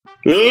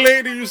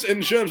Ladies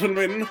and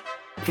gentlemen,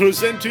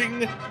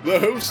 presenting the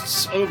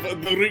hosts of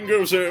the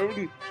Ringo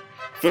Zone.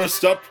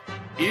 First up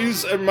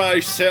is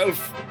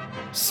myself,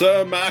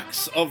 Sir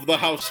Max of the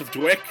House of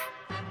Dweck.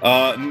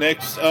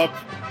 Next up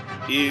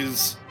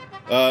is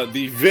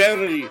the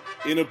very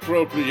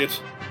inappropriate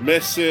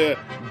Messer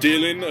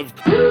Dylan of...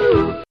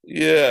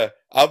 Yeah,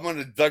 I'm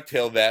gonna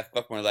ducktail that,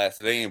 fuck my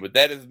last name, but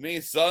that is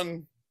me,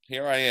 son.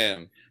 Here I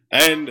am.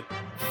 And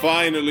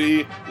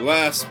finally,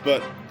 last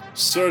but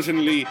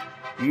certainly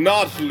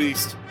not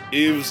least,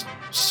 is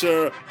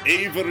Sir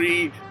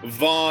Avery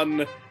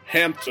von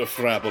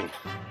Hampterfrabble.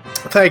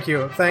 Thank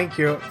you.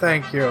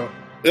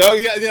 Oh,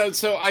 yeah,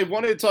 so I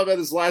wanted to talk about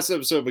this last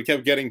episode, but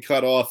kept getting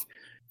cut off.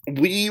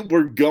 We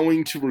were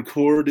going to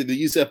record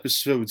these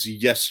episodes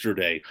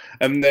yesterday,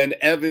 and then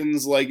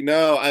Evan's like,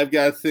 no, I've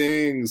got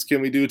things.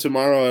 Can we do it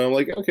tomorrow? And I'm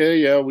like, okay,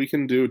 yeah, we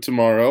can do it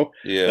tomorrow.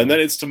 Yeah. And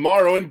then it's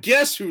tomorrow, and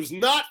guess who's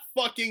not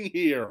fucking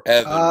here?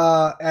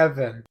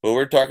 Evan. Well,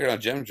 we're talking about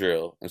Gem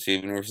Drill, and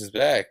Steven Universe is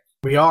back.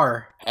 We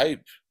are.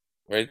 Hype.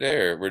 Right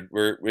there.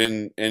 We're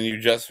in, and you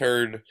just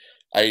heard,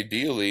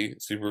 ideally,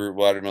 Super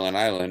Watermelon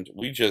Island.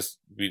 We just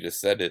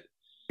said it.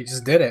 We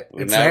just did it.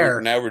 It's now there.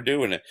 Now we're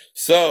doing it.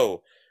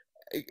 So,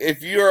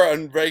 if you're a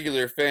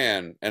regular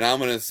fan, and I'm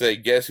gonna say,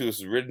 guess who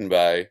it's written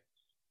by?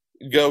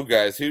 Go,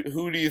 guys.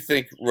 Who do you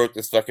think wrote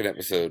this fucking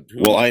episode?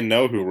 Well, I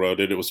know who wrote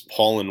it. It was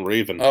Paul and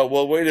Raven. Oh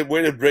well, way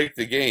to break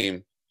the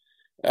game.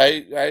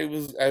 It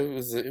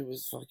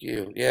was fuck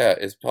you. Yeah,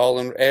 it's Paul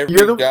and every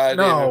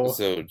goddamn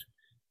episode,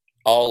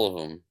 all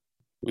of them.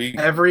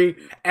 Every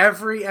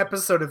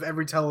episode of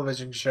every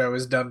television show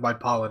is done by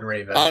Paul and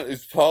Raven.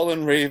 It's Paul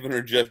and Raven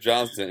or Jeff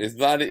Johnston. It's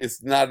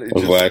not.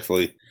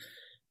 Exactly.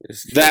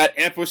 That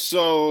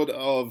episode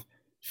of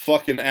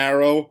fucking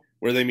Arrow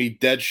where they meet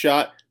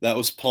Deadshot, that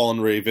was Paul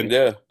and Raven.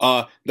 Yeah.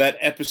 That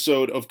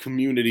episode of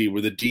Community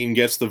where the Dean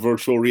gets the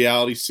virtual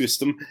reality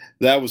system,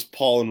 that was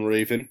Paul and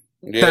Raven.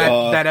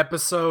 Yeah. That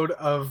episode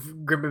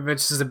of Grim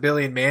Adventures of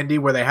Billy and Mandy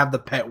where they have the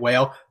pet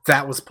whale,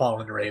 that was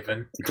Paul and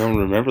Raven. I don't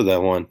remember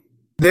that one.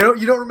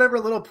 You don't remember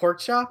Little Pork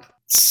Chop?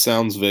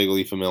 Sounds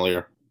vaguely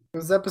familiar. It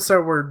was the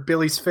episode where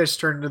Billy's fish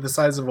turned into the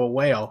size of a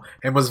whale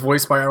and was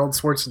voiced by Arnold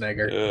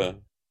Schwarzenegger. Yeah.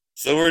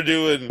 So we're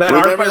doing...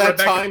 Remember that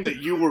time that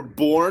you were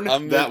born?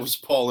 That was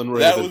Paul and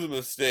Raven. That was a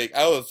mistake.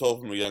 I was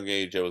told from a young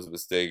age that was a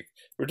mistake.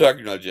 We're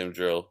talking about Gem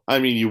Drill. I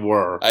mean, you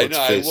were. I know,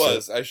 I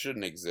was. I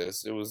shouldn't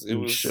exist. It was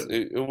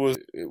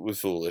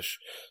foolish.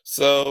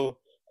 So,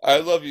 I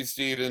love you,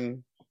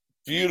 Steven.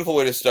 Beautiful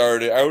way to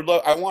start it. I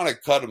want to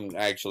cut him,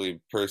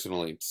 actually,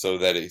 personally, so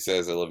that he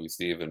says, I love you,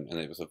 Steven, and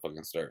the episode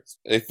fucking starts.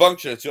 They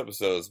function as 2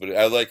 episodes, but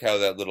I like how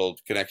that little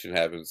connection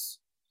happens.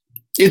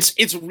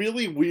 It's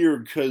really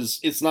weird because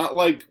it's not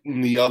like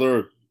the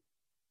other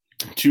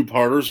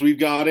 2-parters we've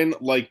gotten,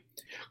 like,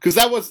 because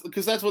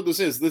that's what this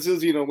is. This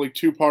is, like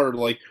 2-part,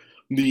 like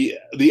the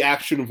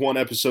action of one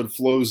episode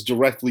flows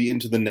directly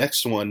into the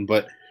next one.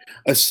 But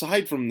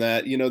aside from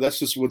that, that's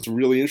just what's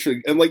really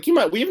interesting. And like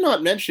we have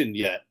not mentioned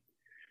yet,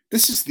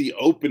 this is the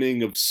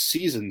opening of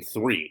season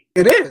 3.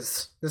 It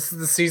is. This is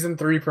the season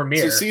 3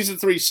 premiere. So season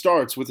 3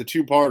 starts with a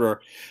 2-parter,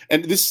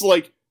 and this is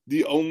like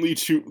the only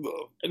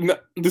 2. No,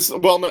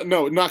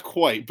 not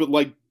quite. But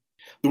like,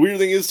 the weird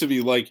thing is to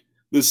me, like,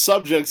 the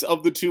subjects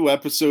of the 2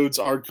 episodes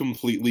are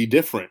completely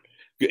different.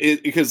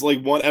 Because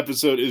like one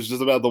episode is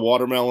just about the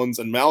watermelons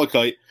and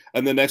Malachite,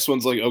 and the next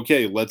one's like,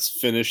 okay, let's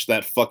finish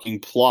that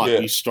fucking plot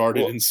we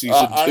started in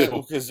season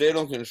 2. Because they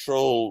don't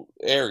control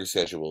airing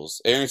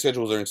schedules. Airing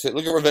schedules are insane.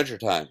 Look at Adventure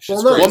Time.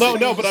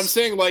 But I'm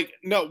saying like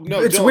no.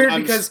 It's weird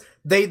because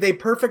they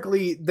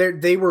perfectly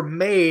they were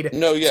made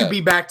to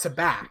be back to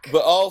back.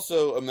 But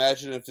also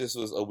imagine if this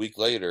was a week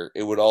later,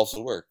 it would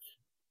also work.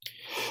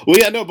 Well,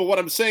 yeah, no. But what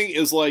I'm saying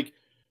is like,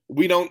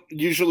 we don't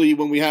usually,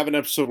 when we have an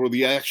episode where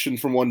the action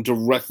from one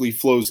directly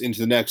flows into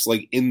the next,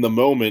 like in the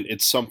moment,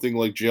 it's something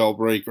like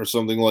Jailbreak or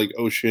something like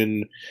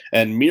Ocean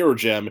and Mirror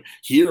Gem.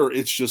 Here,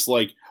 it's just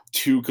like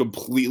 2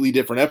 completely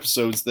different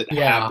episodes that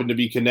happen to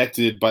be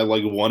connected by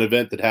like one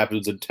event that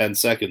happens in 10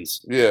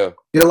 seconds. Yeah.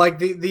 Like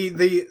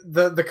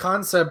the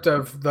concept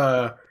of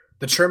the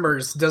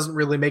Trimmers doesn't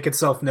really make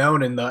itself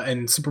known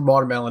in Super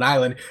Watermelon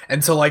Island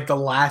until like the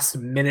last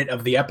minute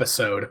of the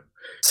episode.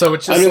 So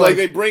it's just like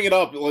they bring it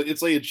up.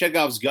 It's like a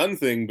Chekhov's gun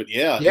thing, but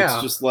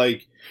it's just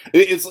like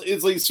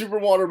it's like Super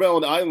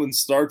Watermelon Island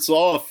starts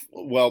off.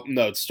 Well,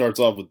 no, it starts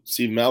off with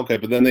Steve Malachite,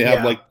 but then they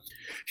have like,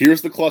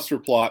 here's the cluster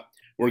plot.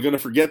 We're gonna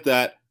forget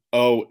that.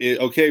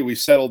 Okay, we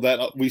settled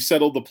that. We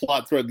settled the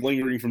plot thread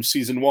lingering from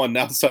season 1.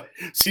 Now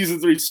season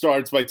 3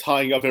 starts by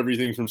tying up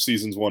everything from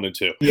seasons 1 and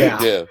 2.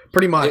 Yeah,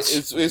 pretty much.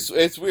 It's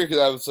weird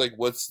because I was like,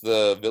 what's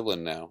the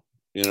villain now?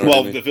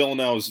 The villain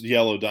now is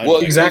Yellow Diamond.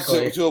 Well,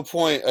 exactly. To a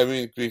point, I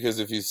mean, because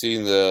if you've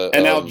seen the...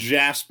 And now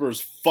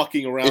Jasper's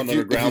fucking around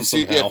underground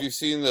somehow. If you've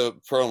seen the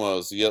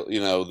promos,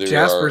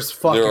 Jasper's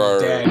fucking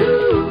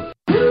dead.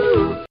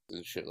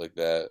 And shit like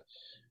that.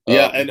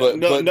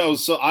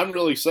 So I'm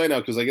really excited now,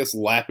 because I guess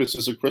Lapis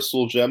is a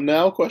crystal gem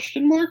now, ?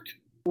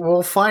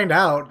 We'll find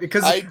out.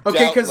 Because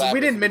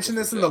we didn't mention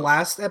this in the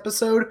last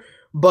episode,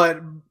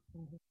 but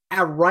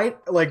right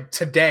like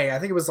today, I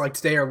think it was like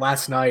today or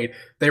last night,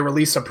 they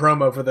released a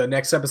promo for the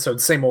next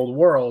episode, Same Old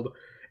World,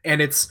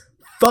 and it's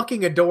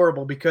fucking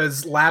adorable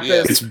because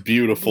Lapis. It's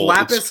beautiful.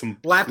 It's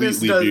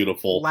completely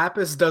beautiful.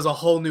 Lapis does a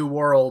whole new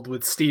world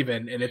with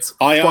Steven, and it's.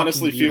 I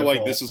honestly feel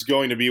like this is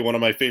going to be one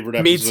of my favorite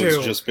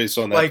episodes, just based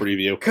on that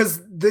preview.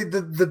 Because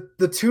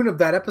the tune of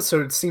that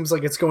episode, it seems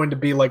like it's going to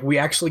be like we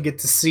actually get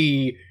to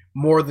see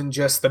more than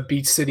just the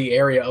Beach City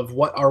area of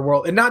what our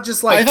world, and not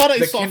just like I thought I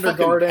the saw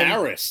kindergarten.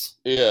 Paris.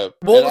 Yeah.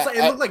 Well,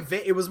 it looked like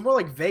it was more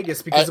like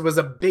Vegas because it was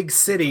a big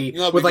city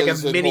with like a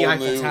mini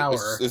Eiffel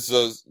Tower. It's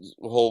a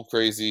whole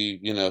crazy,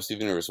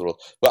 Steven Universe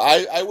world. But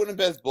I wouldn't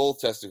bet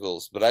both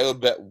testicles, but I would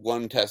bet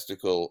one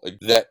testicle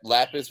that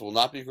Lapis will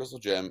not be a Crystal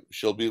Gem.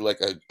 She'll be like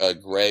a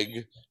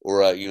Greg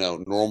or a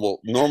normal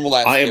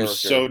ass I am character.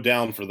 so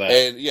down for that.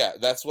 And yeah,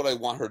 that's what I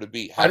want her to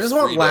be. I just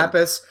want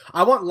Lapis.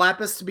 I want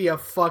Lapis to be a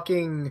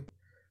fucking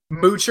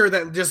moocher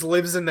that just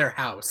lives in their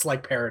house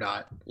like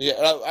Peridot. Yeah,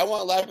 I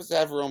want Lapis to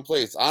have her own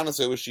place.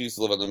 Honestly, I wish she used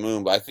to live on the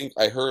moon, but I think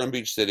her in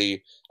Beach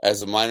City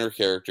as a minor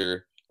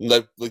character,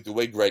 like the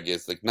way Greg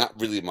is, like not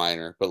really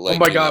minor, but like. Oh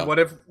my god! What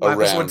if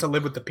Lapis went to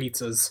live with the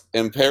pizzas?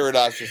 And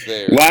Peridot's just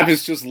there.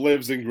 Lapis just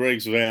lives in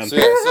Greg's van. So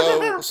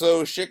yeah,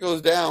 so shit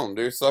goes down.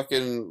 There's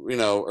fucking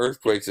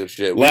earthquakes and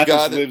shit.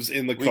 Lapis lives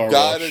in the car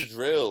wash. We gotta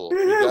drill.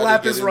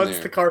 Lapis runs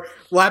the car.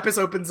 Lapis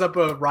opens up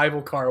a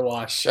rival car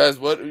wash. Guys,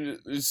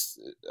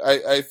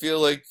 I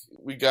feel like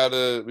we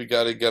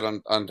gotta get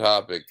on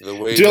topic. The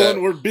way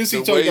Dylan, we're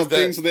busy talking about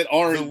things that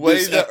aren't the way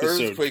this that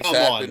episode. Earthquakes Come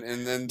happen, on.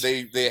 and then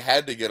they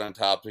had to get on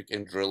topic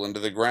and drill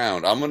into the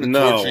ground. I'm gonna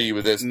torture you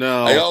with this.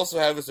 No, I also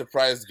have a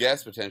surprise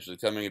guest potentially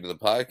coming into the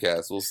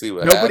podcast. We'll see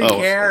what happens.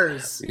 Nobody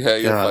cares. Yeah,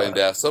 you'll find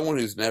out. Someone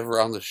who's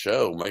never on the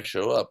show might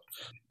show up.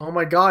 Oh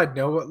my god!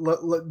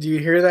 No, do you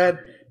hear that?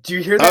 Do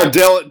you hear that?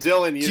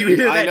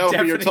 Dylan, I know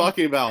who you're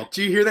talking about.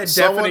 Do you hear that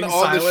someone deafening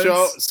on silence? the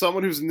show,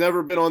 someone who's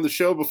never been on the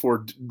show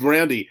before,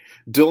 Randy.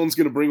 Dylan's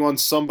going to bring on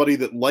somebody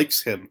that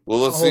likes him. Well,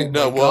 let's see.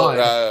 No,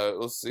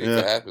 we'll see if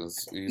it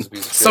happens.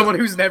 Someone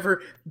who's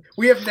never.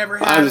 We have never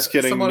had. I'm just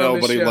kidding.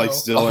 Nobody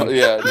likes Dylan.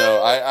 Yeah,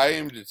 no, I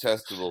am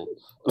detestable.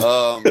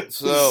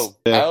 So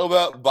how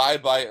about Bye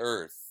Bye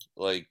Earth?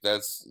 Like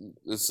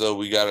so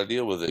we got to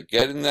deal with it.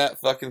 Getting that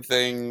fucking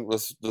thing.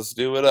 Let's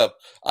do it up.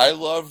 I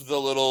loved the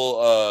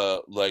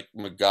little like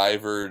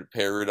MacGyver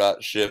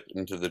Peridot ship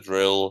into the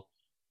drill.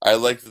 I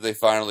liked that they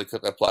finally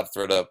cut that plot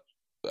thread up.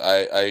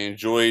 I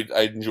enjoyed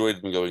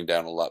them going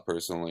down a lot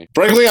personally.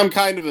 Frankly, I'm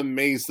kind of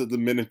amazed that the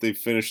minute they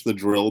finished the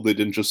drill, they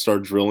didn't just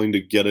start drilling to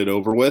get it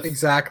over with.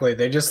 Exactly.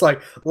 They just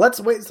let's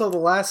wait until the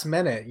last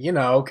minute,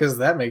 because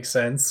that makes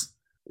sense.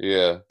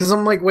 Yeah. Because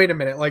I'm like, wait a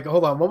minute,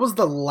 hold on. What was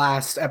the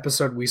last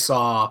episode we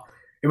saw?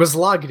 It was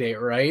Log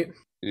Date, right?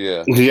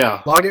 Yeah.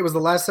 Yeah. Log Date was the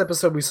last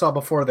episode we saw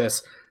before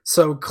this.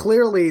 So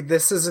clearly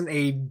this isn't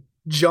a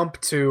jump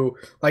to,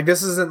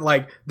 this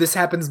isn't this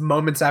happens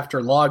moments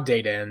after Log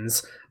Date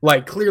ends.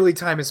 Clearly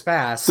time has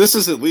passed. This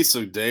is at least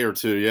a day or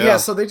two, yeah. Yeah,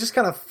 so they just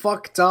kind of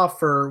fucked off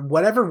for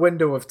whatever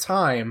window of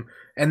time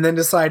and then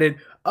decided,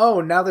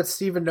 oh, now that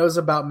Steven knows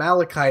about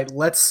Malachite,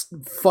 let's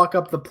fuck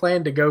up the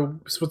plan to go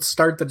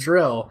start the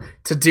drill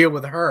to deal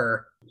with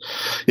her.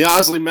 Yeah,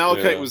 honestly,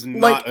 Malachite was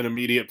not an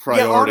immediate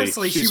priority. Yeah,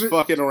 honestly, she's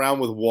fucking around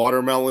with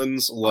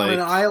watermelons, on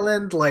an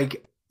island,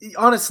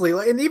 honestly,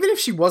 and even if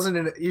she wasn't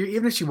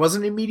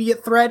an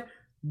immediate threat,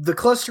 the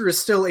cluster is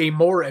still a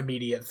more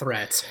immediate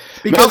threat.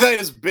 Because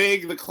Malachite is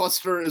big. The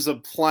cluster is a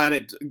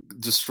planet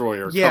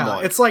destroyer. Yeah, come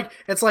on. It's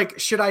like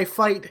should I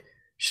fight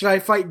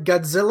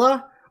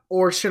Godzilla?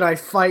 Or should I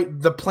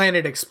fight the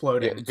planet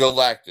exploding? Yeah,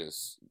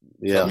 Galactus.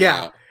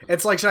 Yeah.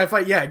 It's like, should I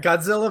fight,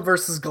 Godzilla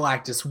versus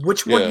Galactus.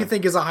 Which one do you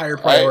think is a higher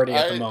priority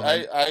at the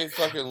moment? I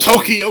fucking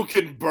Tokyo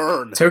can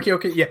burn. Tokyo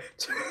can,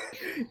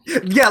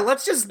 yeah,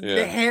 let's just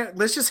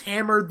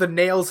hammer the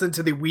nails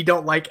into the we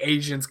don't like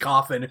Asians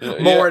coffin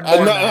more and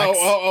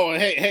more.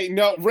 Hey,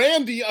 no,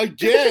 Randy,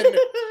 again,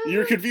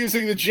 you're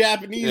confusing the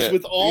Japanese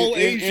with all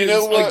Asians again. You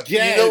know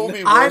what would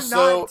be worse,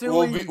 what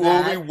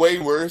would be way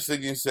worse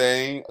than you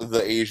saying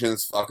the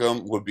Asians fuck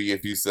them would be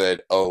if you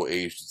said, oh,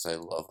 Asians, I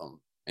love them.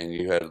 And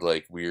you had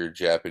weird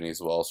Japanese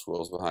wall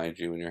scrolls behind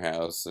you in your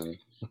house and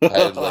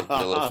had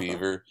yellow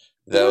fever.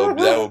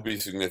 That would be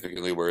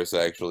significantly worse,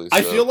 actually. So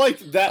I feel like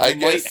that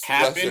might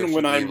happen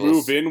when I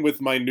move in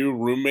with my new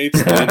roommates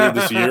at the end of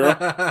this year,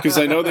 because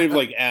I know they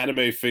have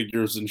anime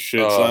figures and shit.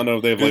 So I don't know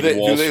if they have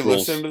wall scrolls. Do they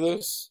listen to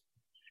this?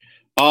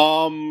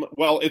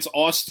 Well, it's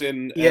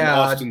Austin and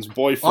Austin's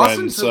boyfriend.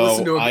 Austin's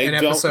listened to an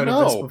episode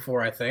of this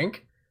before, I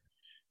think.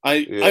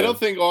 I don't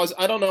think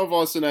I don't know if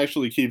Austin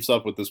actually keeps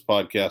up with this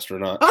podcast or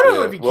not. I don't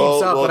know if he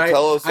keeps up, but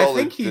I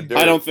think he.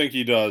 I don't think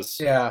he does.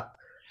 Yeah.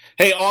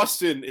 Hey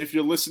Austin, if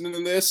you're listening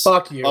to this,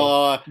 fuck you.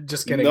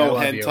 Just kidding. No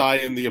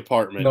hentai in the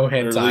apartment. No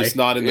hentai. Or at least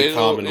not in the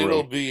common room.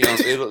 It'll be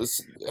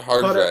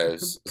hard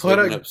drives.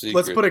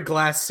 Let's put a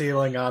glass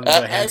ceiling on the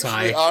hentai.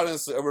 Actually,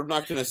 honestly, we're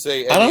not going to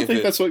say. I don't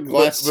think that's what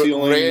glass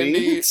ceiling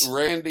means.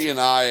 Randy and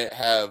I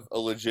have a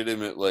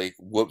legitimate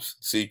whoops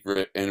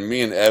secret, and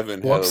me and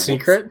Evan have a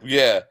secret.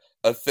 Yeah.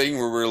 a thing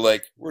where we're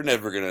like, we're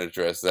never going to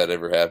address that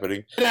ever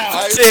happening.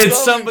 Did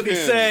somebody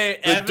say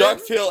the Evan?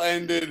 DuckTale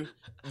ended.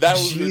 That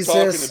was Jesus.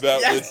 we're talking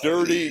about Yes. the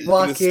dirty,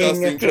 Fucking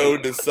disgusting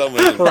code to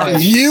summon.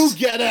 Christ. You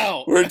get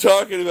out. We're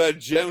talking about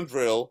Gem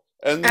Drill,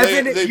 and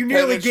Evan, they you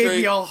nearly gave penetrate-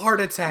 me a heart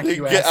attack, they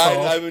you get-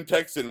 asshole. I've been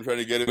texting him trying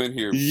to get him in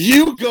here.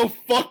 You go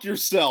fuck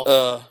yourself.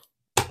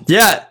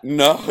 Yeah.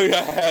 No, I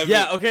haven't.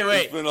 Yeah, okay, It's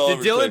wait. been all Did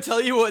over Dylan text.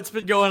 tell you what's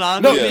been going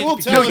on? No, with me? we'll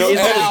Because tell he you is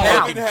now.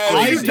 now. Evan has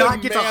I a do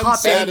not get to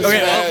hop in.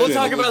 Okay, we'll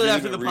talk legitimate about it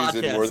after the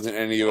reason podcast. More than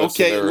any of us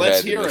Okay, have ever let's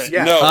had hear this. it.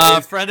 Yeah. No, A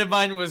it's- friend of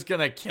mine was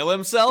gonna kill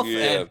himself Yeah.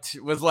 and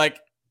was like,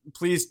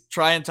 please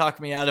try and talk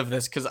me out of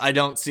this because I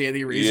don't see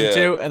any reason Yeah.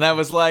 to. And I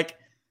was like,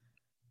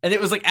 and it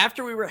was like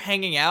after we were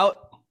hanging out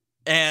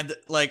and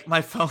like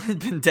my phone had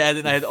been dead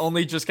and I had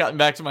only just gotten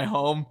back to my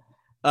home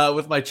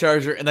with my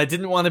charger and I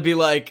didn't want to be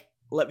like,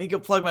 let me go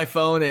plug my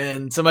phone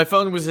in. So my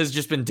phone has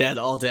just been dead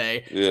all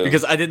day yeah.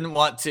 because I didn't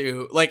want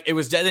to, like, it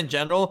was dead in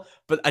general,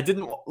 but I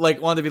didn't like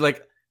want to be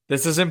like,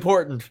 this is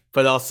important,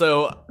 but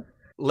also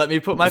let me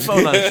put my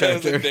phone on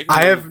charger.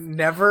 I have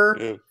never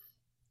Yeah.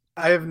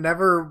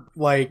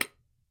 like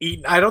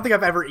eaten. I don't think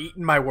I've ever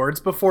eaten my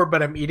words before,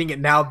 but I'm eating it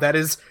now. That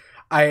is,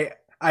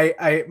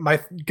 my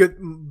good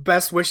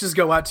best wishes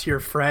go out to your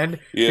friend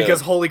Yeah.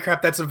 because holy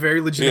crap, that's a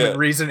very legitimate Yeah.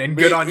 reason, and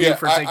good on you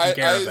for taking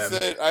care of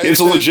him. It's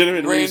a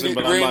legitimate reason,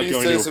 but I'm not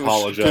going to says some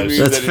apologize. shit to me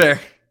That's that fair.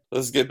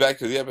 Let's get back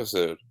to the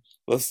episode.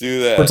 Let's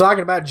do that. We're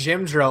talking about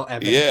Gym Drill,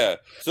 Evan. Yeah.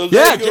 So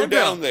Yeah, they go Jim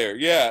down Brown. there.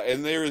 Yeah,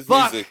 and there is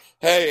Fuck. music.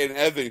 Hey, and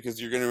Evan, because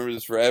you're gonna remember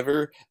this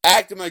forever.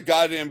 Act in my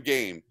goddamn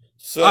game.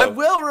 So I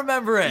will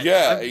remember it.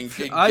 Yeah, I'm-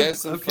 and I'm- get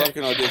some okay.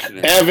 fucking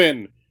auditioning.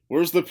 Evan,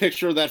 where's the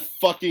picture of that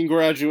fucking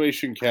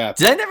graduation cap?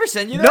 Did I never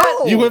send you that?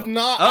 No! You have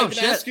not. Oh, I've been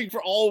shit. asking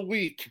for all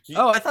week.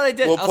 Oh, I thought I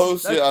did. We'll I'll-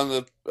 post it on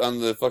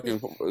the fucking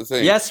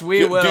thing. Yes,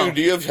 we will. Dude,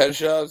 do you have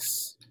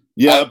headshots?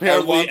 Yeah, I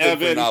apparently want them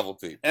for Evan.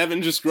 novelty.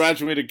 Evan just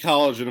graduated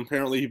college, and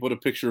apparently he put a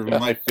picture of Yeah.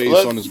 my face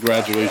Let's- on his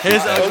graduation.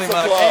 His cap. ugly Let's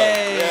mug. applaud.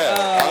 Hey,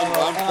 Yeah,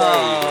 I'm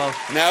proud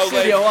of you. Now,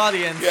 studio like,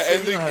 audience. yeah,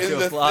 and you don't have to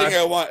the applaud. thing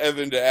I want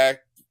Evan to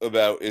act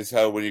about is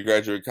how when you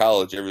graduate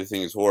college,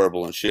 everything is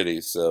horrible and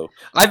shitty. So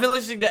I've been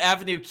listening to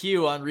Avenue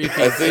Q on repeat.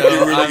 I think so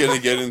you're really I'm- going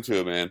to get into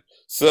it, man.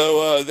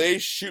 So they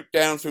shoot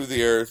down through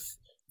the earth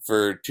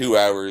for 2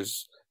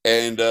 hours,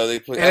 and they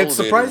play. And it's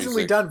elevator surprisingly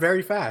music. done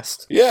very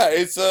fast. Yeah,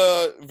 it's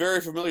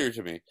very familiar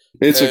to me.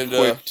 It's and, a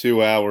quick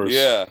 2 hours.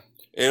 Yeah,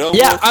 it almost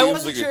Yeah, I seems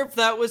wasn't like sure if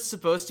that was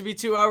supposed to be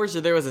 2 hours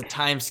or there was a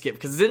time skip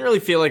because it didn't really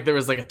feel like there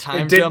was like a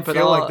time It didn't jump at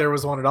feel all. like there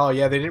was one at all.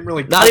 Yeah, they didn't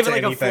really Not cut even to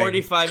like anything. a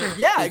 45 minute.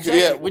 Yeah,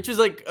 exactly. Yeah. Which was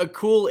like a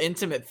cool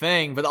intimate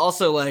thing, but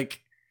also like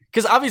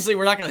because obviously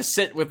we're not going to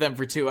sit with them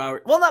for 2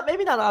 hours. Well,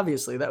 maybe not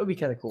obviously. That would be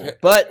kind of cool.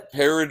 But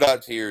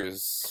Peridot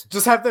Tears.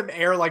 Just have them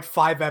air like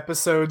 5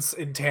 episodes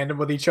in tandem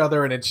with each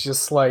other, and it's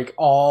just like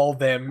all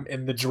them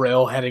in the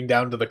drill heading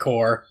down to the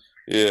core.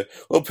 Yeah.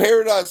 Well,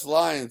 Peridot's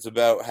lines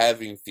about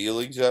having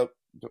feelings up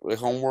at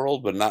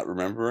Homeworld but not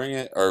remembering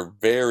it are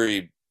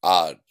very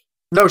odd.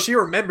 No, she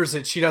remembers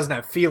it. She doesn't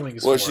have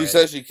feelings. Well, for she it.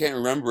 says she can't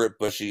remember it,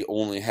 but she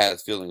only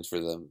has feelings for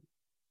them.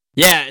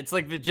 yeah, it's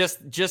like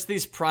just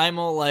these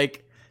primal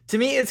like to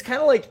me it's kind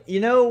of like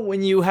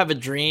when you have a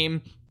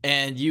dream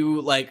and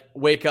you like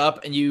wake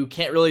up and you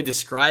can't really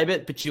describe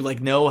it but you like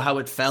know how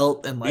it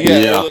felt and like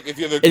Yeah. Or, like if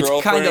you have a It's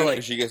girlfriend kinda like-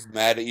 and she gets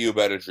mad at you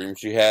about a dream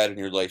she had, and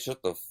you're like,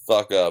 "Shut the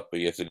fuck up," but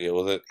you have to deal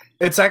with it.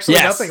 It's actually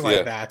Yes. nothing like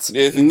Yeah. that.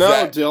 It's No,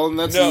 exact- Dylan,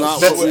 that's No,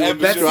 not that's what we were what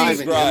Evan describing in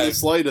the described.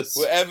 slightest.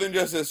 What Evan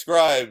just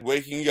described,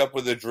 waking up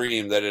with a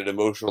dream that had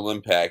emotional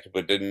impact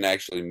but didn't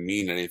actually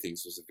mean anything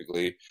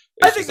specifically.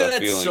 I It's think just a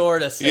that's feeling.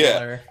 sort of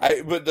similar.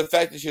 But the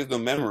fact that she has no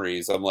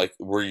memories, I'm like,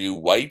 were you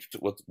wiped?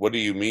 What do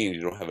you mean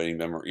you don't have any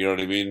memory? You know what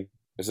I mean?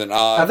 It's an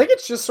odd. I think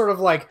it's just sort of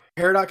like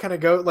Peridot kind of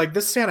go like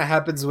this kind of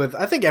happens with.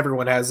 I think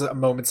everyone has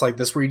moments like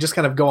this where you just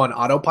kind of go on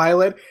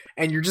autopilot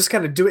and you're just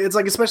kind of doing. It's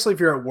like especially if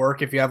you're at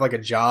work, if you have like a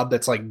job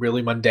that's like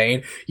really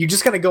mundane, you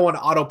just kind of go on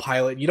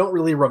autopilot. You don't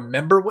really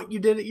remember what you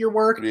did at your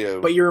work, Yeah.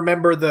 but you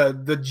remember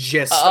the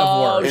gist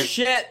Oh of work.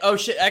 shit! Oh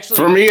shit! Actually,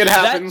 For me, it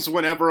that- happens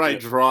whenever I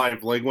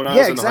drive. Like when I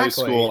Yeah, was in high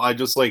exactly. school, I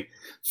just like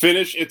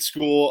finish at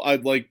school.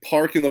 I'd like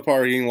park in the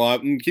parking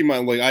lot and keep my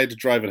like I had to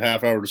drive a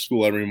half hour to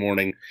school every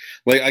morning.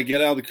 Like I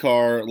get out of the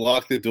car,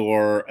 lock the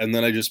door, and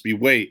then I just be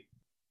wait.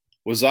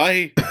 Was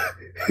I?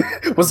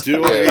 Was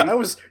Do I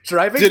was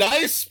driving? Did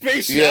I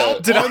space Yeah.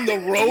 out Did I- on the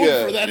road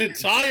Yeah. for that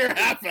entire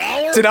half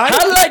hour? Did I?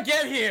 How did I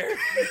get here?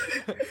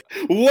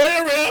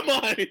 Where am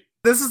I?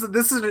 This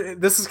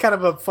is kind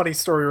of a funny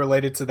story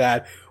related to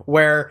that,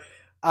 where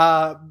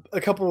a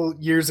couple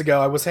years ago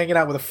I was hanging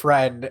out with a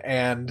friend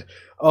and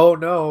oh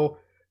no,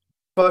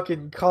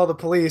 fucking call the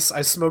police!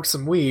 I smoked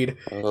some weed.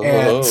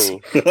 Oh.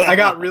 I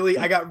got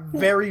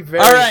very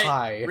very All right,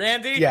 high.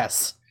 Randy.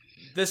 Yes,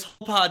 This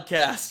whole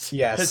podcast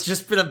Yes. has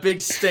just been a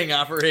big sting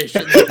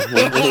operation,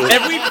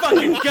 and we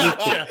fucking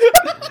gotcha.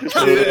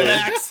 Come to the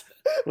max.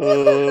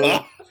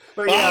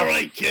 but All yeah,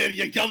 right, kid,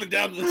 you're coming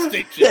down to the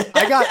station.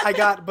 I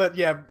got, but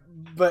yeah,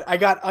 I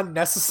got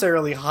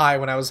unnecessarily high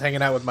when I was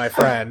hanging out with my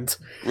friend.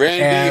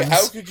 Randy, And-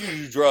 how could you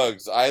do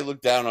drugs? I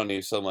look down on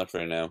you so much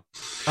right now.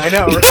 I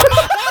know.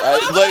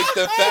 Like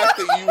the fact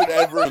that you would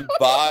ever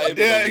imbibe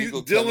Yeah,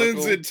 illegal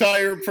Dylan's chemical.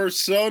 entire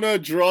persona,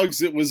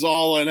 drugs, it was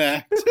all an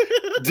act.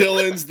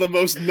 Dylan's the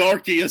most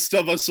narkiest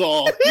of us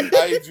all.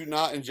 I do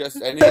not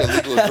ingest any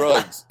illegal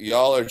drugs.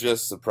 Y'all are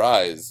just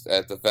surprised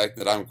at the fact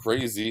that I'm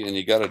crazy and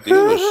you gotta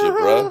deal with shit,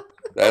 bro.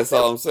 That's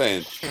all I'm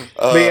saying.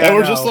 But yeah, And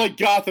we're no. just like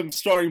Gotham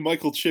starring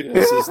Michael Chiklis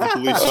as the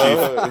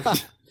police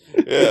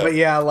chief. Yeah. But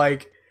yeah,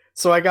 like,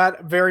 so I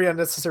got very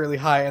unnecessarily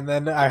high, and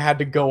then I had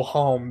to go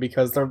home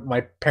because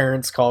my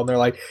parents called and they're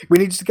like, "We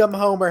need you to come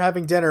home. We're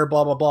having dinner."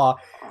 Blah blah blah.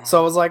 So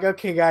I was like,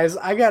 "Okay, guys,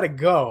 I gotta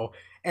go."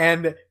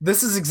 And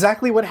this is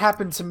exactly what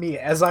happened to me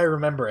as I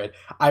remember it.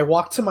 I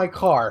walked to my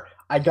car.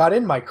 I got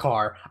in my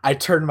car. I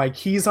turned my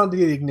keys onto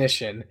the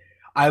ignition.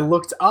 I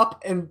looked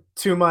up and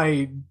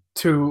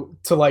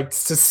to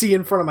see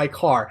in front of my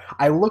car.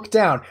 I look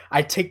down.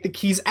 I take the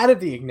keys out of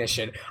the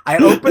ignition. I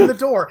open the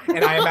door,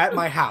 and I am at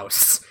my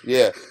house.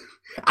 Yeah.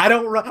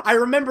 I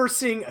remember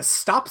seeing a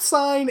stop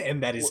sign,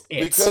 and that is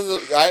it.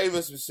 Because I have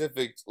a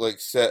specific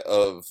set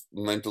of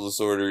mental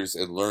disorders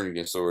and learning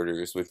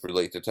disorders which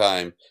relate to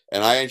time,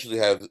 and I actually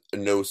have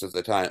no sense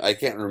of time. I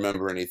can't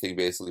remember anything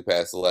basically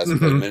past the last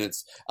 10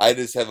 minutes. I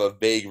just have a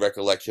vague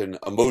recollection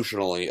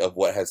emotionally of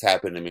what has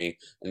happened to me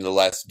in the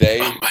last day.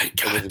 Oh my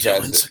god, the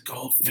Dylan's past- a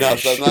goldfish. No,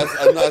 so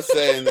I'm not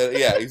saying that.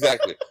 Yeah,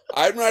 exactly.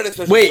 I'm not a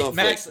special Wait, snowflake.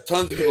 Max,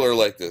 Tons of people are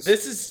like this.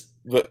 This is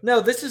But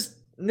this is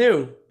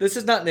new. This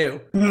is not new.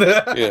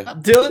 yeah,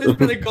 Dylan has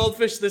been a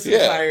goldfish this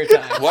Yeah. entire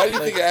time. why do you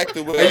Like, think I act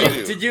the way are I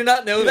you- do? did you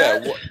not know Yeah,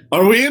 that?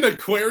 Are we an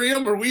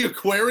aquarium? Are we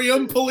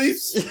aquarium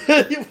police?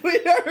 We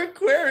are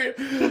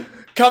aquarium.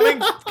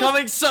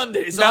 Coming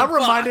Sundays. Now on I'm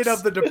reminded Fox.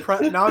 of the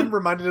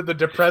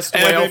depressed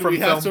Evan, whale from we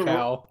have Film to-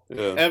 Cow.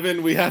 Yeah.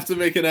 Evan, we have to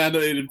make an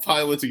animated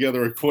pilot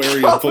together,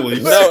 aquarium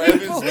police. No,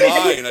 Evan's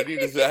mine. I need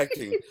his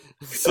acting.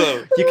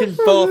 So You can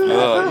both.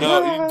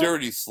 no, you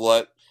dirty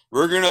slut.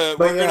 We're gonna.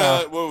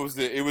 What was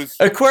it? It was.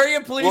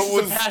 Aquarium Police What is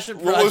was a passion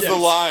what project. was the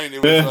line?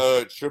 It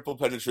was triple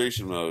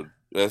penetration mode.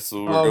 That's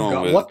what we're Oh going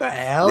god, with. what the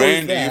hell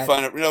Randy, is that? you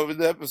find it? No,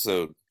 the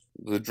episode,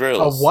 the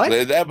drills. A what?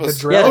 The episode. The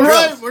drill? All Yeah,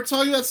 right, we're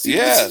talking about Steven,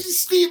 Yeah. this is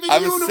Steven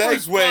I'm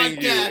Universe segueing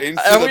podcast. you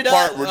into Are we the not?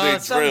 part where they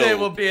Someday drill.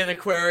 we'll be an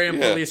Aquarium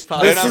Yeah. Police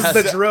And This podcast. I'm is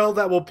the se- drill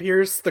that will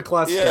pierce the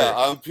cluster. Yeah,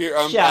 I'm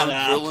Shut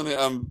up. drilling it.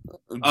 I'm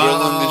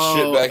drilling this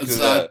shit back to is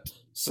that.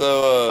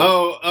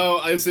 So.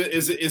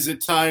 Is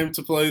it time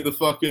to play the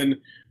fucking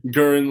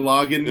Gurren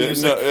Lagann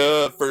music?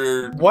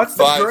 For What's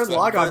the Gurren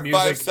Lagann for 5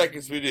 music?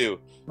 seconds we do.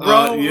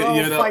 Bro, you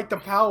know- fight the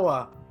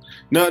power.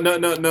 No.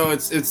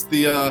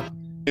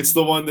 It's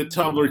the one that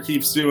Tumblr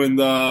keeps doing.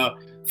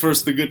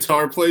 First the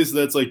guitar plays.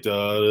 That's like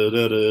da da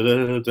da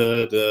da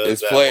da da.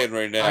 It's playing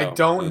right now. I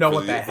don't know for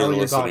what the for hell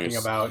you're talking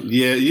listeners. about.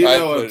 Yeah, you I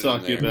know what put I'm it in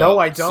talking there. about. No,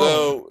 I don't.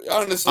 So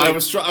honestly, I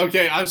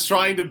was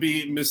trying to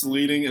be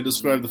misleading and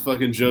describe the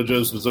fucking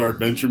JoJo's Bizarre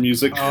Adventure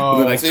music, Oh. but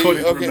then I See,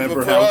 couldn't okay, remember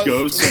but for how us- it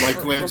goes, so my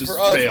for- plan for just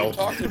us, failed. We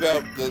talked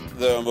about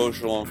the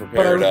emotional one for But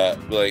I-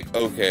 Peridot. Like,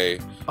 okay,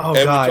 Oh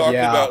and god, we talked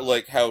yeah. about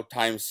like how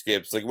time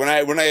skips. Like when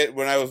I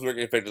was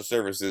working at Financial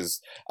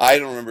Services, I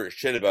don't remember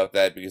shit about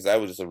that because I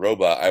was just a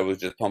robot. I was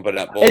just pumping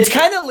up bullshit. It's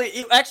kind of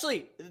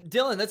actually,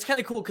 Dylan. That's kind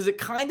of cool because it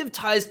kind of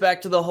ties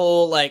back to the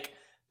whole like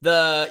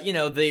the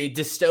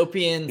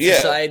dystopian Yeah.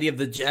 society of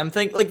the gem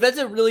thing. Like that's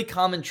a really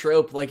common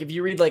trope. Like if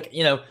you read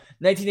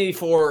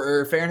 1984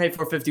 or Fahrenheit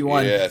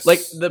 451, Yes.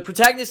 like the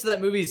protagonists of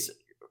that movies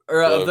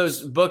or of Books.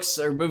 those books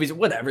or movies,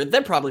 whatever,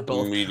 they're probably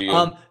both.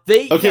 Medium.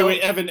 They Okay, you know-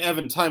 wait,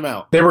 Evan, time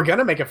out. They were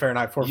gonna make a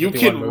Fahrenheit 451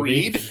 You can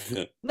movie.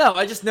 read? No,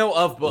 I just know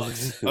of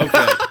books. Okay.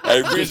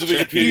 I read the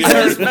Wikipedia. I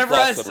just article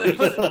memorized summary.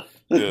 it.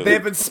 Yeah. They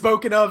have been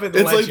spoken of in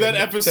It's like legend that to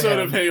episode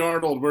him. of Hey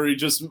Arnold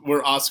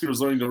where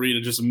Oscar's learning to read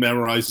and just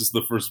memorizes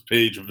the first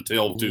page of A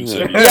Tale of Two Yeah.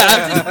 Cities.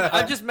 Yeah,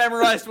 I've just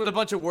memorized what a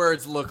bunch of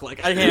words look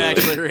like. I can't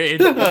actually read.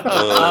 But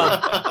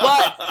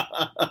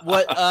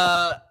what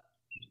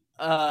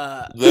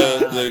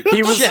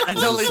He was- shit, I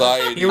totally-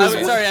 society. he was-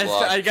 I'm sorry.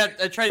 block.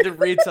 I tried to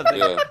read something.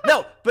 Yeah.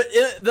 No, but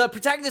the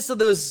protagonists of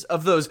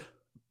those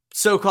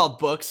so-called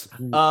books,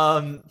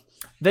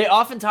 they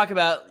often talk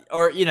about,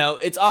 or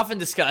it's often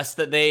discussed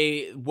that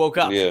they woke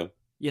up. Yeah.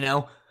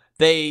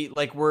 They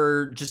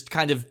were just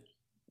kind of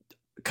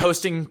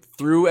coasting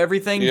through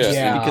everything, Yeah. just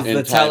Yeah. because And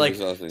that's how time is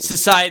nothing.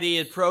 society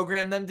had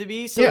programmed them to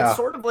be. So Yeah. it's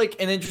sort of like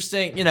an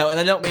interesting, and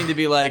I don't mean to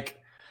be like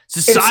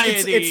It's,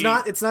 society.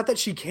 it's not that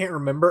she can't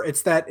remember.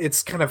 It's that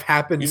it's kind of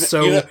happened You know-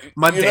 so you know- you know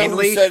who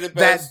mundanely said it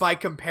that best? by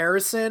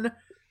comparison,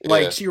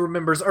 Yeah. she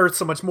remembers Earth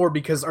so much more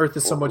because Earth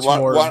is so much Wa-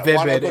 more wa- wanna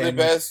vivid put it and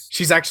best?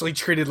 she's actually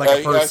treated like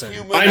a person.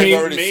 human I has mean,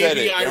 already said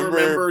maybe it. I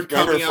remember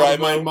coming out of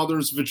my Frymo?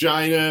 mother's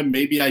vagina.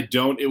 Maybe I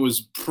don't. It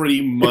was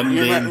pretty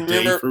mundane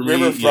day for me.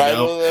 Remember you know?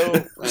 Frymo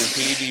though? and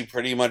PD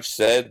pretty much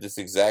said this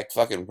exact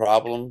fucking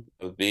problem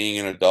of being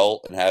an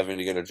adult and having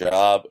to get a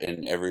job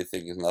and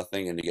everything is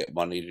nothing and to get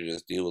money to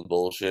just deal with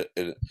bullshit.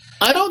 And,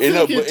 I don't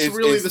think it's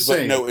really the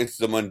same. No, it's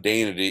the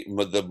mundanity,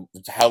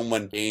 how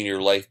mundane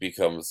your life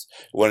becomes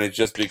when it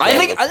just becomes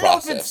a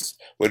process.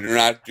 When you're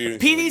not doing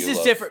PD's is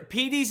different.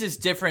 PD's is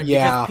different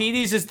because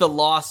PD's is the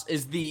loss,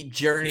 is the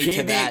journey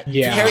to that.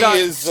 Yeah.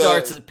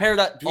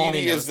 Peridot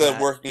PD is the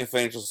working in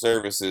financial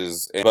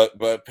services,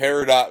 but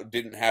Peridot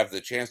didn't have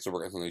the chance to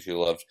work on something she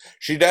loved.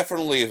 She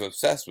definitely is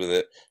obsessed with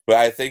it, but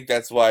I think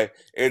that's why,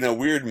 in a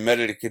weird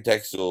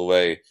meta-contextual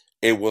way,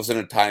 it wasn't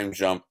a time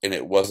jump and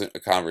it wasn't a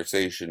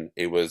conversation.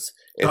 It's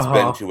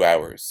been 2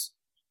 hours,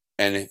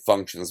 and it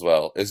functions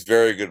well. It's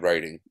very good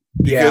writing.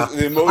 Because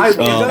the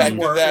emotional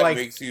impact of that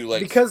makes you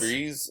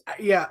freeze.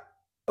 Yeah,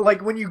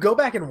 like when you go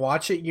back and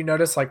watch it, you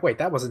notice like, wait,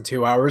 that wasn't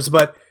 2 hours,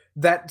 but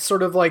that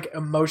sort of like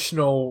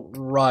emotional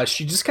rush,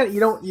 you just kind of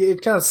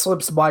it kind of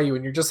slips by you,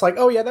 and you're just like,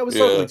 oh yeah, that was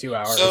totally 2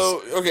 hours. So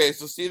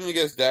Steven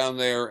gets down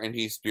there and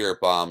he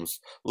spirit bombs.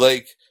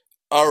 Like,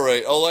 all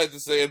right, all I have to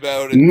say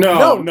about it.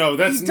 No,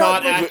 that's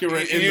not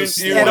accurate in the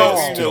slightest. You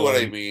know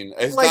what I mean?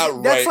 It's not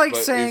right. That's like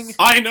saying,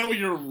 I know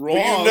you're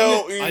wrong.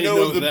 You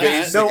know the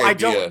basic No, I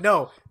idea. don't.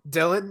 No,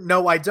 Dylan.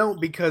 No, I don't,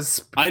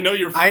 because I know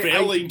you're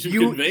failing to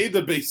convey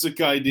the basic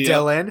idea.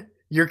 Dylan,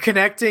 you're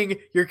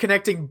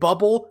connecting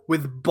bubble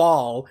with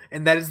ball,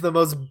 and that is the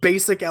most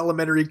basic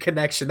elementary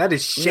connection. That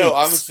is shapes. No,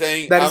 I'm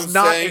saying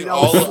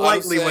all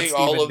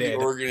of the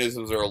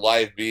organisms are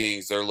alive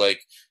beings. They're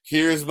like,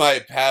 here's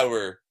my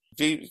power.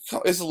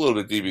 It's a little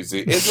bit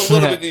DBZ.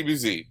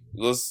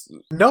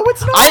 No,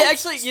 it's not. I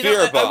actually,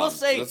 I will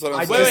say,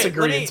 I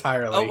disagree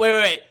entirely. Oh,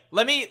 wait.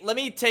 Let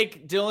me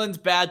take Dylan's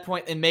bad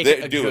point and make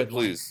it a good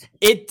please. One.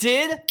 It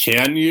did.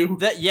 Can you?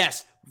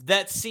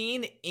 That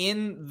scene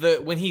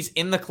when he's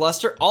in the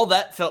cluster, all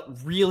that felt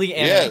really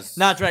anime. Yes.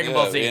 Not Dragon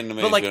Ball Z,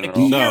 but like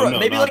Akira. No,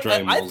 maybe not like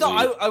Dragon Ball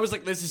I Z. I was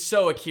like, this is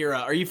so Akira.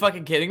 Are you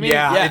fucking kidding me?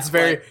 Yeah, it's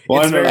very.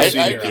 Well, it's very.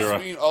 I've I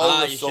just mean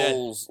all the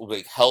souls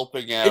like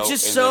helping out. It's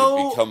just and so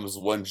then it becomes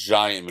one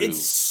giant move.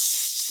 It's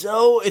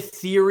so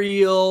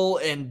ethereal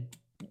and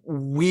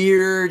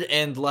weird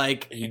and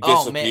like he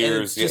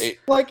disappears.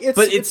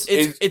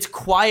 It's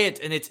quiet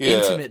and it's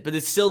intimate, but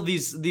it's still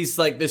these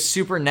like this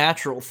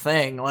supernatural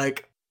thing.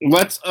 Like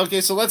let's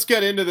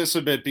get into this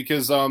a bit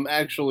because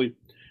actually,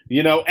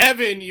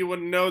 Evan, you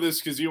wouldn't know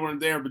this because you weren't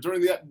there,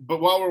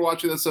 but while we're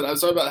watching this, I was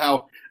talking about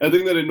how a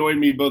thing that annoyed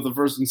me both the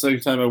first and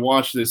second time I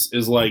watched this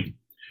is like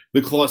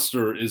the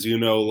cluster is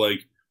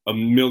like a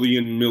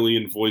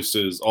million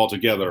voices all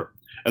together,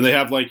 and they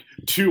have like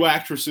 2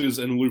 actresses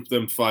and loop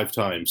them 5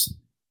 times.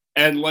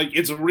 And, like,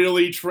 it's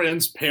really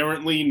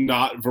transparently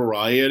not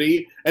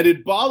variety. And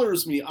it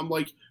bothers me. I'm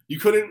like, you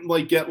couldn't,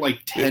 like, get,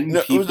 like, 10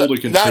 people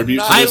to contribute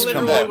to I this?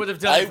 literally would have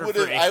done it for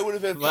free. I would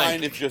have been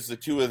fine if just the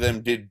 2 of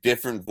them did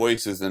different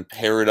voices than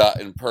Peridot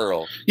and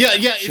Pearl. Yeah.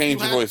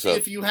 Change the voice up.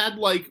 If you had,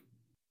 like...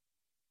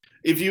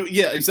 If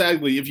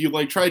you,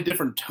 like, tried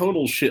different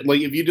tonal shit,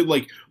 like, if you did,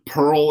 like,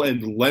 Pearl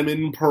and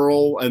Lemon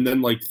Pearl, and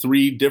then, like,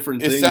 3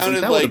 different things, that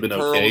would have been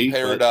Pearl, okay.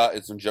 Peridot,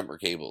 and some jumper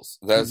cables.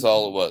 That's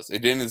all it was.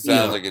 It didn't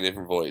sound like a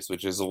different voice,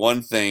 which is the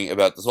one thing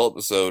about this whole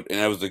episode, and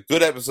it was a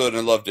good episode and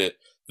I loved it.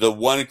 The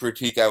one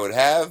critique I would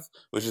have,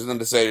 which isn't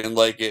to say I didn't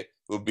like it,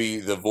 would be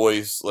the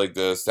voice, like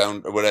the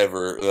sound or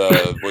whatever,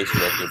 the voice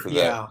director for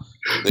that.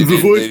 They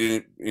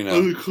didn't,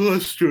 the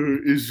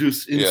cluster is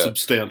just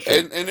insubstantial.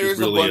 And there's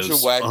a bunch of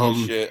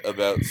wacky shit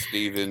about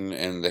Steven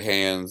and the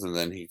hands, and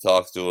then he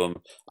talks to him.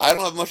 I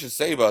don't have much to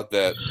say about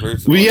that,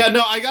 personally.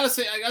 Well, I gotta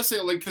say,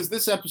 like, because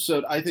this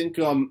episode, I think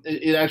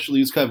it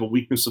actually is kind of a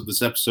weakness of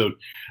this episode.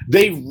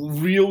 They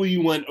really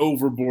went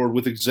overboard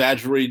with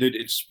exaggerated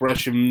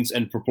expressions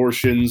and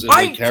proportions and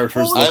like,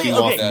 characters looking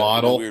off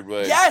model. Weird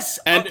way. Yes!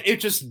 And it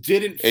just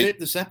didn't fit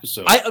this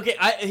episode.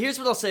 Here's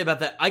what I'll say about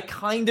that. I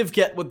kind of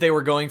get what they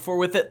were going for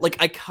with it. Like,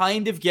 I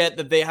kind of get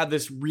that they have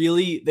this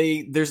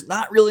there's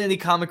not really any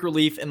comic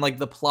relief in like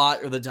the plot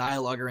or the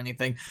dialogue or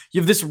anything.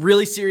 You have this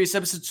really serious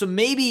episode, so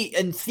maybe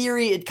in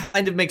theory it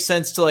kind of makes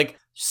sense to like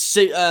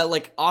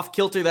off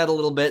kilter that a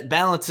little bit,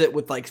 balance it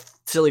with like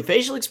silly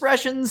facial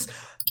expressions.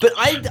 But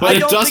I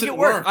don't think it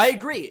works. I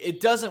agree, it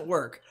doesn't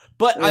work.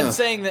 But I'm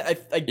saying that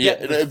I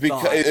get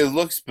because it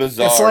looks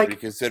bizarre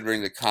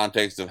considering the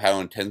context of how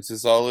intense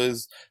this all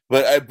is.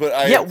 But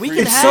we can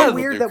it's so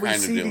weird that we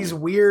see these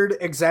weird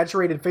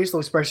exaggerated facial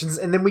expressions,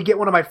 and then we get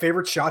one of my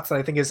favorite shots that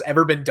I think has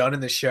ever been done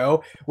in the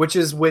show, which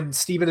is when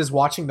Steven is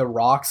watching the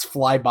rocks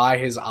fly by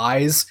his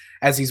eyes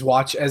as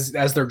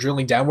as they're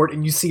drilling downward,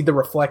 and you see the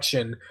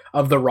reflection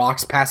of the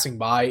rocks passing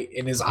by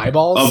in his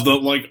eyeballs of the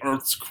like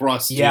Earth's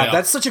crust. Yeah,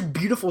 that's such a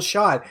beautiful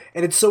shot,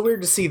 and it's so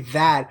weird to see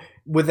that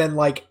within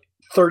like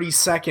 30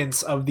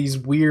 seconds of these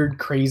weird,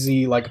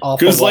 crazy, like off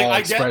the wall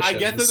expressions. I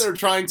get that they're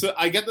trying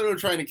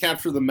to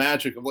capture the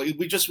magic of like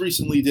we just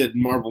recently did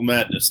Marvel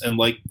Madness, and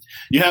like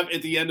you have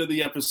at the end of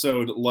the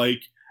episode,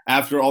 like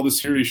after all the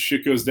serious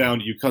shit goes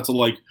down, you cut to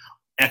like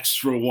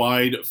extra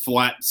wide,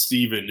 flat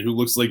Steven who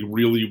looks like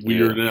really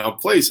weird and out of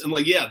place. And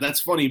like, yeah,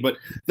 that's funny, but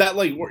that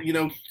like, you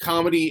know,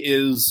 comedy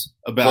is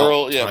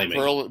about timing.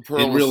 Pearl it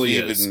really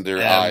is. In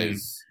their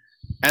eyes.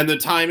 And the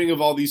timing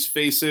of all these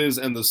faces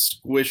and the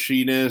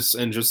squishiness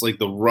and just like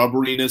the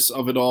rubberiness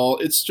of it all,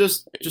 it's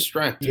just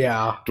distracting.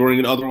 Yeah. During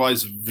an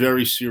otherwise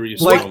very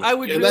serious Like moment.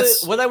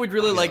 what I would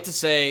really like to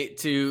say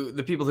to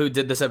the people who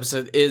did this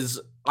episode is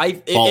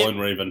Paul and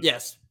Raven.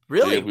 Yes.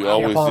 Really? Yeah, we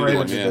always Paul do Raven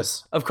one, did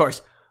this. Of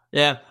course.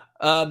 Yeah.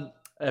 I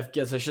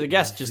guess I should have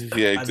guessed just by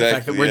the fact that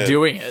exactly, we're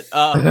doing it.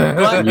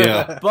 But,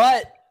 Yeah.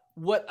 but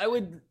what I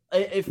would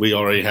if We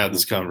already had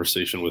this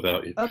conversation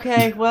without you.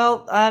 okay,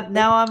 well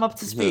now I'm up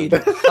to speed.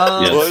 Yes.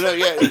 Well, no,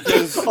 yeah,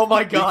 because Oh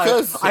my god!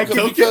 I can,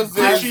 Don't get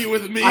pushy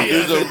with me. I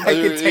Evan.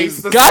 can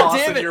taste the God sauce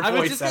damn in it! your I was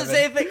voice, just gonna Evan.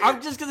 say a thing.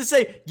 I'm just gonna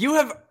say you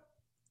have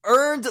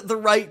earned the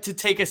right to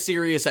take a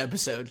serious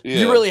episode. Yeah.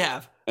 You really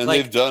have. and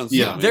like, they've done.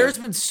 yeah. There's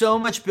been so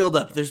much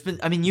buildup.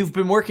 You've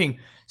been working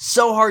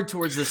so hard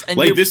towards this, and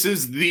Like, this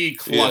is the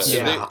cluster.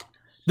 Yeah.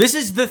 this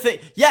is the thing.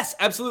 Yes,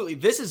 absolutely.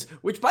 This is,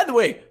 which by the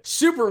way,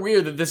 super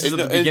weird that this is at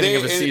the beginning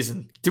of a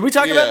season. Did we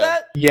talk about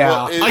that? Yeah.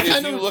 Well, I if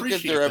kind you of look at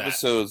appreciate their that.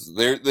 episodes,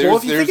 Well, there's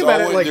if you think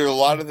about it, always like- there a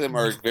lot of them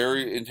are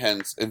very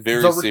intense and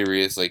very The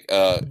serious. Like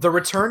The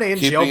Return and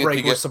Keeping it Jailbreak were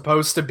together-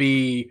 supposed to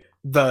be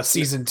the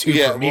season 2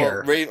 yeah,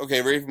 premiere. well,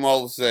 Raven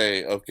Mall will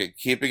say, okay,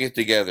 keeping it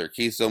together,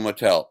 Keystone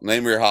Motel,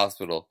 Name Your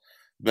Hospital,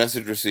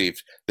 Message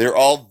Received. They're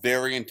all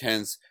very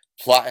intense,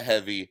 plot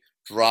heavy,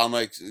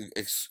 drama,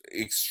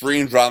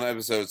 extreme drama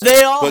episodes.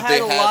 They all but had they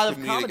a have lot of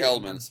comedic comedy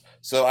elements.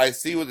 So I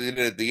see what they did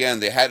at the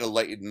end. They had to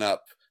lighten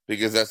up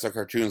because that's how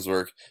cartoons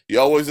work. You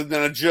always have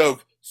done a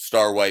joke.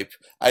 Star wipe.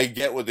 I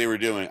get what they were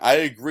doing. I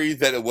agree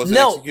that it wasn't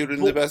executed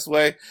in the best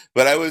way,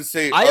 but I would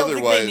say I don't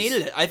otherwise. think they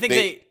needed it.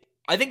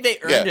 I think they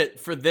earned it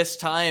for this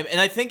time, and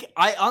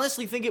I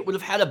honestly think it would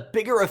have had a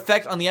bigger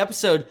effect on the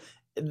episode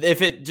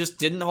if it just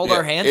didn't hold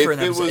our hand for an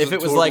episode. If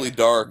it was totally like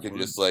dark and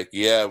just like,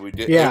 yeah, we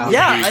did. Yeah. it would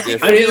Yeah, be I think-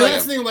 different. I mean, feel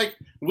that's the thing. Like,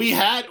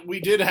 we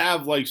did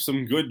have like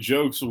some good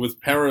jokes with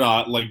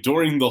Peridot, like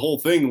during the whole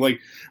thing, like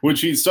when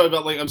she's talking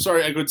about like, I'm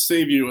sorry, I could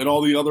save you, and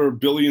all the other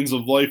billions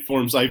of life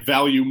forms I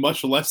value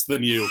much less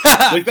than you.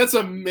 Like, that's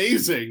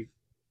amazing.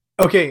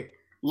 Okay,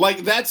 Like,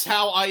 that's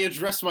how I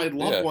address my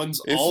loved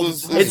ones all the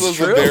time. This was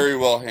true. a very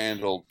well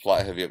handled,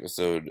 plot heavy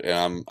episode,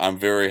 and I'm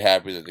very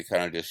happy that they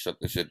kind of just shut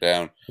the shit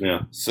down. Yeah.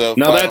 So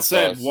Now final that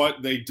said, thoughts.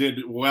 what they did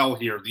well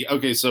here.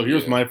 So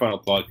here's Yeah. my final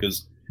thought,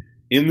 because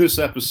in this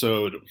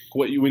episode,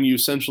 when you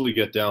essentially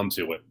get down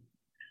to it,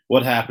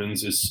 what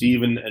happens is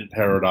Steven and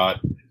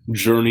Peridot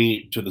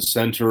journey to the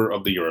center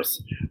of the Earth,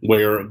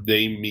 where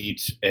they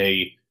meet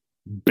a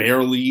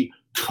barely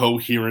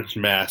coherent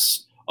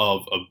mass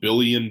of a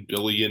billion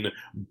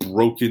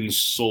broken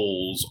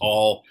souls,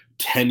 all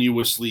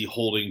tenuously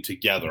holding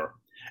together.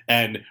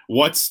 And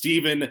what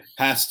Steven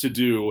has to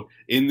do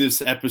in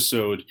this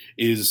episode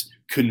is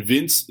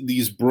convince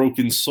these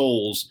broken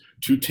souls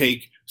to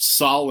take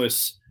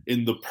solace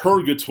in the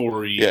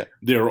purgatory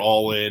they're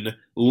all in,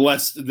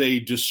 lest they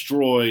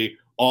destroy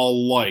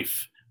all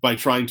life by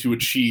trying to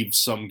achieve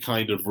some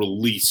kind of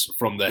release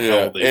from the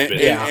hell they've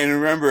been. And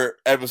remember,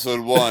 episode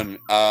 1,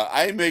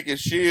 I make a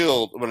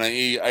shield when I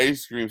eat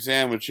ice cream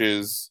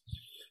sandwiches.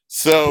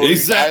 So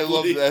Exactly. I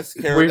love that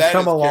character. we've That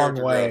come is a long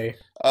character way.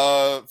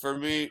 growth. For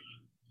me,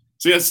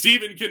 So yeah,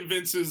 Steven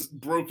convinces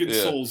broken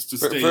souls to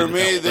stay for in me,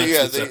 hell. they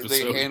That's this they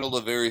episode. handled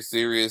a very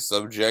serious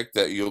subject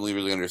that you only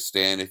really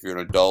understand if you're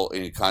an adult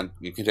and you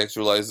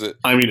contextualize it.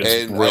 I mean, it's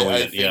And brilliant,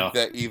 I think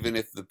that even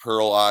if the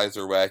Pearl eyes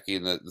are wacky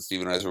and the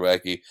Steven eyes are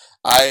wacky,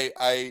 I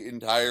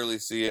entirely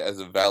see it as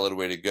a valid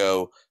way to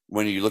go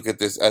when you look at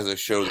this as a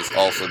show that's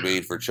also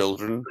made for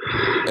children.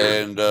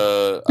 And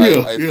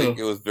I think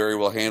it was very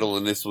well handled.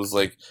 And this was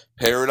like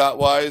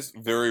Peridot-wise,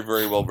 very,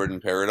 very well written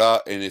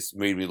Peridot. And it's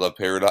made me love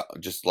Peridot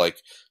just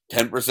like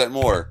 10%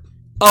 more.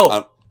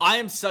 I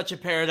am such a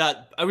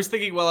Peridot. I was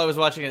thinking while I was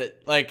watching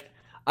it, like,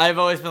 I've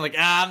always been like,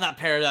 I'm not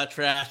Peridot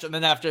trash. And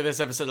then after this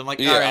episode, I'm like,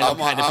 all right, I'm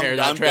kind of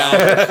Peridot trash.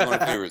 That's one of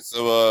my favorites.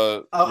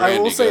 So, I will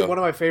Randy, say go. one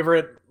of my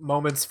favorite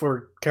moments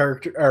for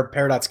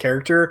Peridot's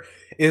character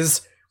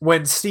is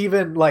when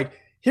Steven, like,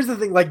 here's the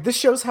thing, like, this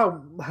shows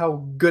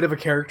how good of a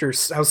character,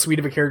 how sweet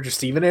of a character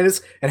Steven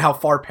is, and how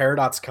far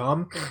Peridot's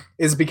come,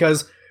 is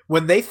because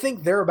when they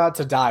think they're about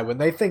to die, when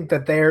they think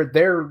that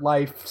their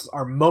lives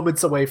are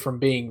moments away from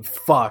being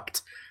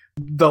fucked,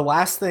 the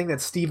last thing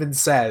that Steven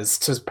says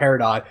to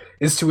Peridot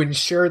is to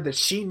ensure that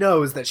she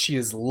knows that she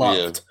is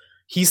loved. Yeah.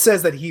 He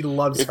says that he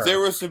loves If her. there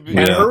was to be,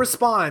 And her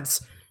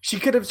response, she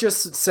could have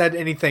just said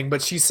anything,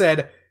 but she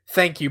said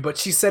thank you, but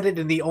she said it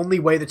in the only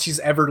way that she's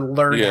ever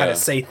learned how to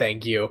say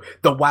thank you.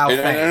 The wow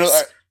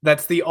thanks.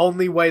 That's the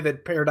only way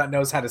that Peridot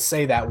knows how to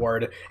say that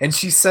word. And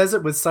she says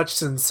it with such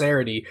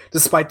sincerity,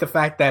 despite the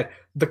fact that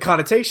the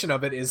connotation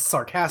of it is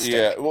sarcastic.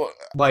 Yeah, well,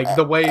 like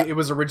the way it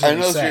was I originally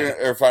know said.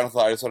 your final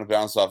thought. I just want to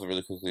bounce off it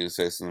really quickly and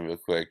say something real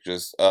quick.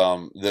 Just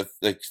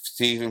the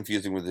Stephen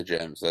fusing with the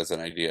gems. That's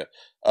an idea.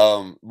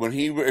 If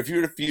you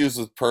were to fuse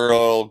with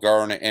Pearl,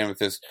 Garnet,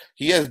 Amethyst,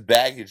 he has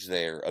baggage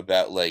there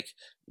about like,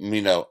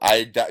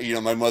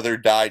 my mother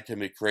died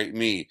to create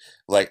me.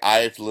 Like, I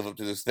have to live up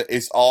to this.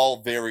 It's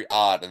all very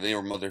odd, and they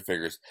were mother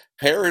figures.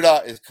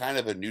 Peridot is kind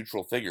of a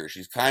neutral figure.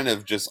 She's kind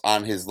of just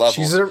on his level.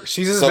 She's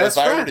his so best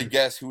if friend. I were to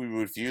guess who we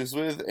would fuse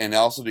with, and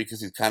also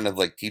because he's kind of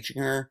like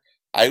teaching her,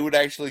 I would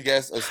actually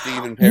guess a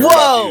Steven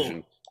Peridot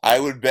fusion. I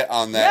would bet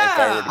on that if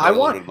I were to bet a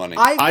little bit of money.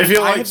 I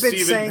feel like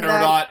Steven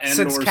Peridot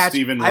and/or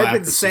Steven Lapis I've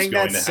been saying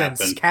that since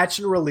since Catch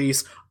and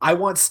Release. I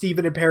want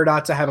Steven and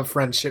Peridot to have a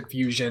friendship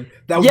fusion.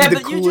 That would be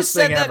the coolest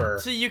thing ever.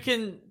 So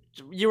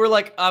you were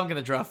like, I'm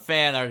gonna draw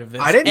fan art of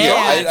this. I didn't.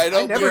 I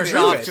don't never mean it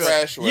in a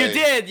trash way. You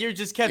did. You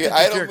just kept it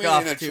I to don't jerk mean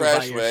off it in a to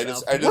trash by way.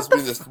 yourself. I just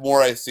mean this. The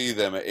more I see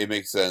them, it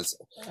makes sense.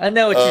 I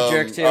know what you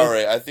jerk to. All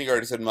right, I think I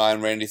already said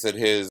mine. Randy said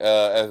his.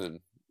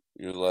 Evan,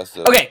 you're the last.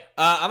 Okay,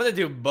 I'm gonna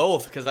do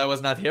both because I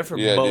was not here for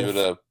both. Yeah, do it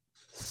up.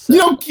 You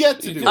don't get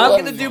to do it. I'm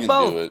gonna do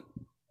both.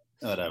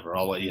 Whatever,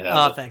 I'll let you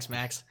have it. Thanks,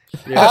 Max.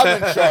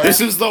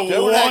 This is the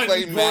one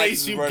like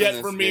grace you get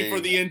from me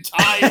for the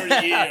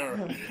entire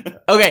year.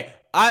 Okay,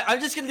 I'm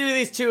just going to do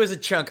these two as a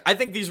chunk. I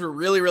think these were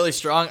really, really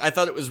strong. I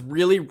thought it was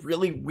really,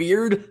 really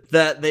weird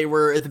that they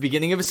were at the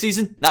beginning of a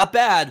season. Not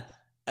bad.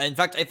 In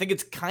fact, I think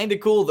it's kind of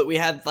cool that we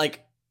had,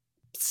 like,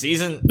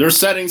 season... They're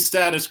setting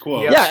status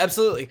quo. Yeah,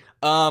 absolutely.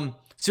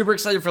 Super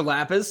excited for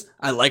Lapis.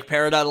 I like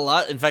Peridot a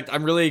lot. In fact,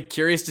 I'm really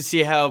curious to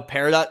see how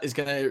Peridot is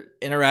going to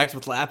interact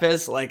with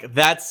Lapis. Like,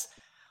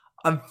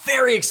 I'm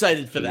very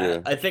excited for that.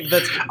 Yeah. I think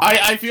that's...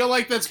 I feel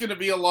like that's going to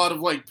be a lot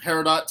of, like,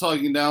 Peridot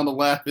talking down to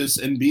Lapis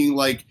and being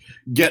like,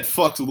 get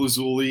fucked,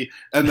 Lazuli,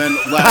 and then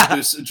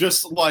Lapis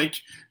just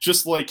like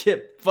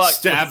get fucked.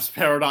 Stabs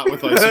Peridot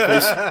with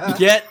icicles.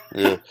 Get...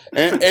 Yeah.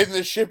 And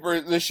the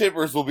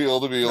shippers will be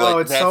able to be like... No,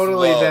 it's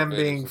totally love, them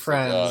being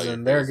friends,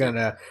 and they're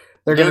gonna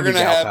They're be gonna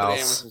have an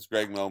pals. Amethyst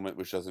Greg moment,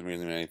 which doesn't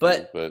really mean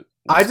anything. But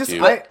I just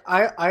cute.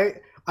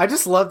 I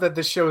just love that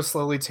this show is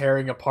slowly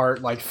tearing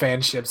apart like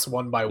fanships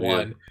one by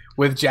one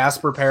with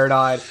Jasper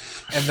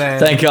Peridot, and then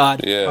Thank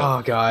God. Yeah.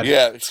 Oh God.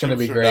 Yeah, it's gonna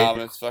be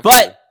great.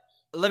 But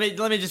let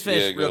me just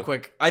finish real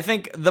quick. I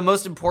think the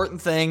most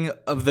important thing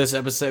of this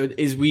episode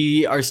is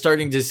we are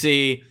starting to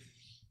see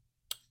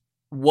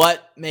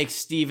what makes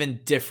Steven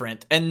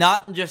different, and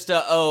not just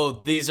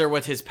these are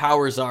what his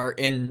powers are,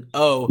 and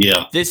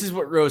this is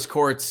what Rose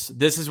Quartz,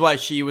 this is why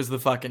she was the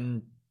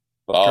fucking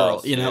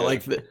girl,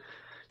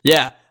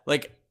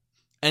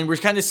 and we're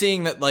kind of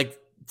seeing that like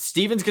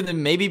Steven's gonna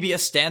maybe be a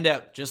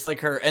standout just like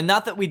her, and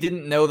not that we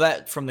didn't know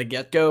that from the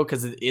get-go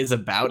because it is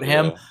about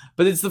him,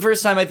 but it's the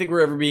first time I think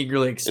we're ever being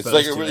really exposed it's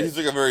like to it. He's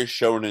like a very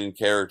shonen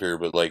character,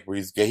 but like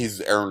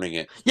he's earning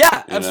it.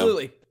 Yeah,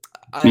 absolutely.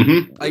 I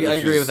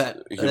agree with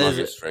that.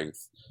 Humongous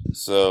strength.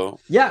 So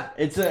yeah,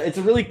 it's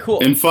a really cool.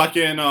 In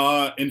fucking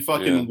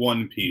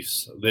One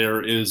Piece,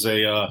 there is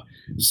a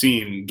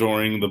scene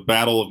during the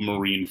Battle of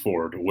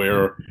Marineford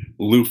where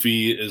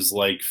Luffy is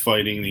like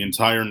fighting the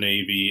entire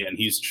navy, and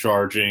he's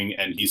charging,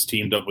 and he's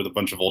teamed up with a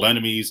bunch of old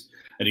enemies,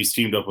 and he's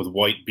teamed up with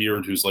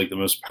Whitebeard, who's like the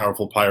most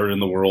powerful pirate in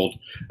the world,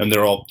 and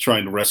they're all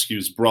trying to rescue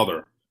his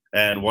brother.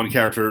 And one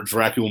character,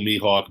 Dracula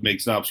Mihawk,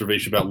 makes an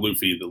observation about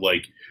Luffy that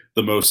like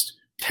the most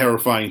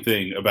terrifying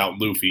thing about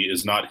Luffy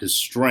is not his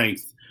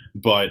strength,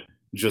 but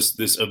just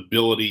this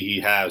ability he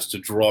has to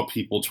draw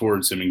people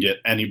towards him and get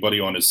anybody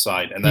on his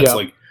side. And that's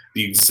like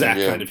the exact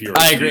kind of hero.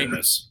 I agree.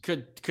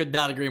 Could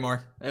not agree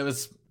more. It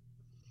was...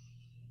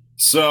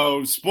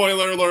 So,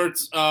 spoiler alert,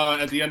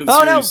 at the end of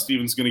the series,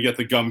 Steven's going to get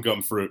the gum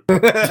fruit.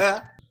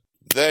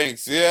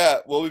 Thanks. Yeah,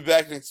 we'll be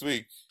back next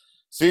week.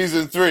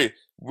 Season 3.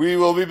 We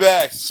will be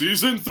back.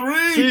 Season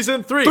 3!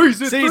 Season 3!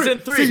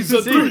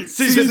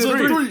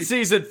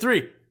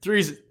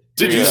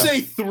 Did you say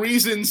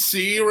threes in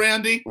C,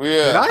 Randy?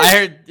 Yeah. I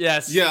heard,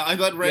 yes. Yeah, I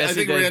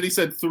think Randy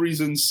said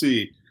threes in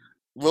C.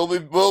 We'll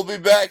be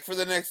back for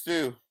the next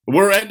 2.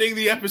 We're ending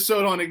the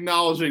episode on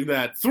acknowledging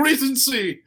that. Threes in C!